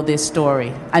didn't know their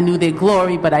story. I knew their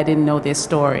glory, but I didn't know their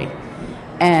story.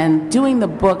 And doing the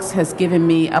books has given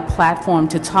me a platform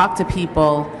to talk to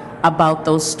people about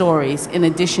those stories. In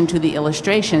addition to the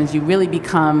illustrations, you really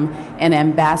become an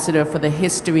ambassador for the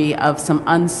history of some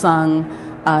unsung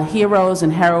heroes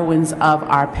and heroines of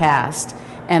our past.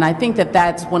 And I think that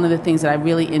that's one of the things that I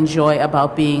really enjoy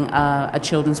about being a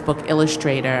children's book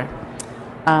illustrator.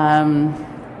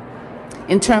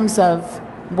 In terms of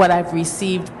what I've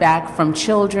received back from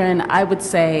children, I would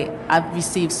say I've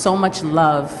received so much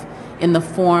love in the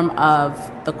form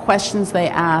of the questions they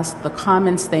ask, the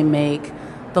comments they make,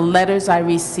 the letters I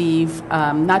receive,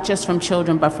 not just from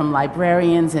children, but from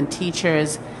librarians and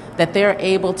teachers, that they're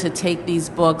able to take these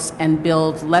books and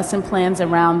build lesson plans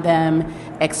around them,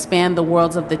 expand the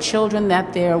worlds of the children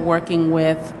that they're working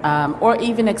with, or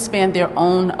even expand their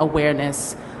own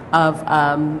awareness of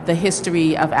the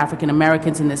history of African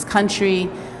Americans in this country.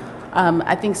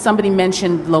 I think somebody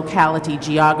mentioned locality,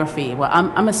 geography. Well,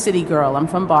 I'm a city girl. I'm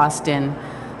from Boston.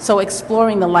 So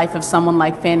exploring the life of someone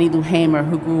like Fannie Lou Hamer,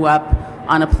 who grew up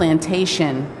on a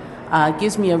plantation,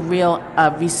 gives me a real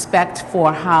respect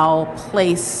for how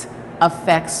place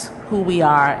affects who we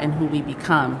are and who we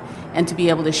become. And to be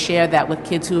able to share that with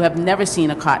kids who have never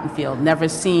seen a cotton field, never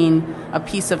seen a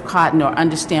piece of cotton, or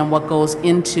understand what goes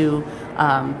into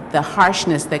the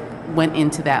harshness that went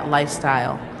into that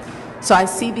lifestyle. So I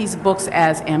see these books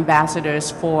as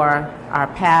ambassadors for our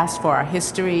past, for our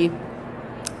history,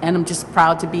 and I'm just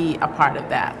proud to be a part of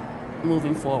that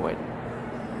moving forward.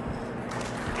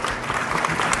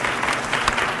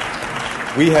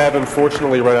 We have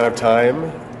unfortunately run out of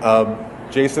time.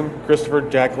 Jason, Christopher,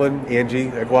 Jacqueline, Angie,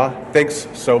 Ekwa, thanks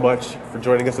so much for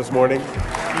joining us this morning.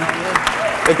 Thank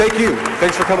you. And thank you.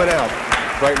 Thanks for coming out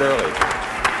bright and early.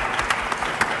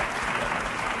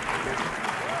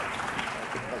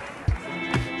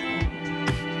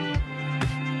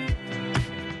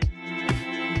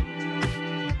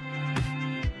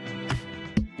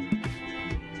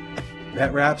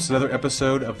 That wraps another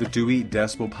episode of the Dewey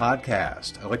Decibel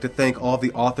Podcast. I'd like to thank all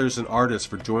the authors and artists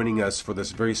for joining us for this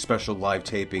very special live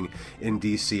taping in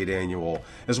D.C. at Annual,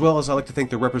 as well as I'd like to thank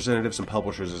the representatives and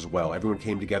publishers as well. Everyone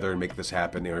came together and make this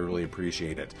happen, and I really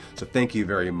appreciate it. So thank you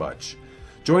very much.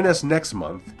 Join us next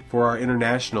month for our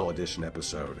International Edition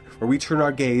episode, where we turn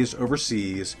our gaze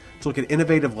overseas to look at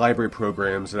innovative library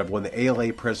programs that have won the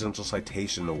ALA Presidential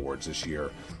Citation Awards this year,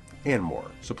 and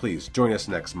more. So please, join us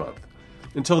next month.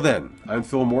 Until then, I'm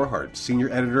Phil Morehart, Senior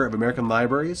Editor of American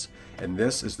Libraries, and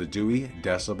this is the Dewey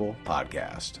Decibel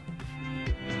Podcast.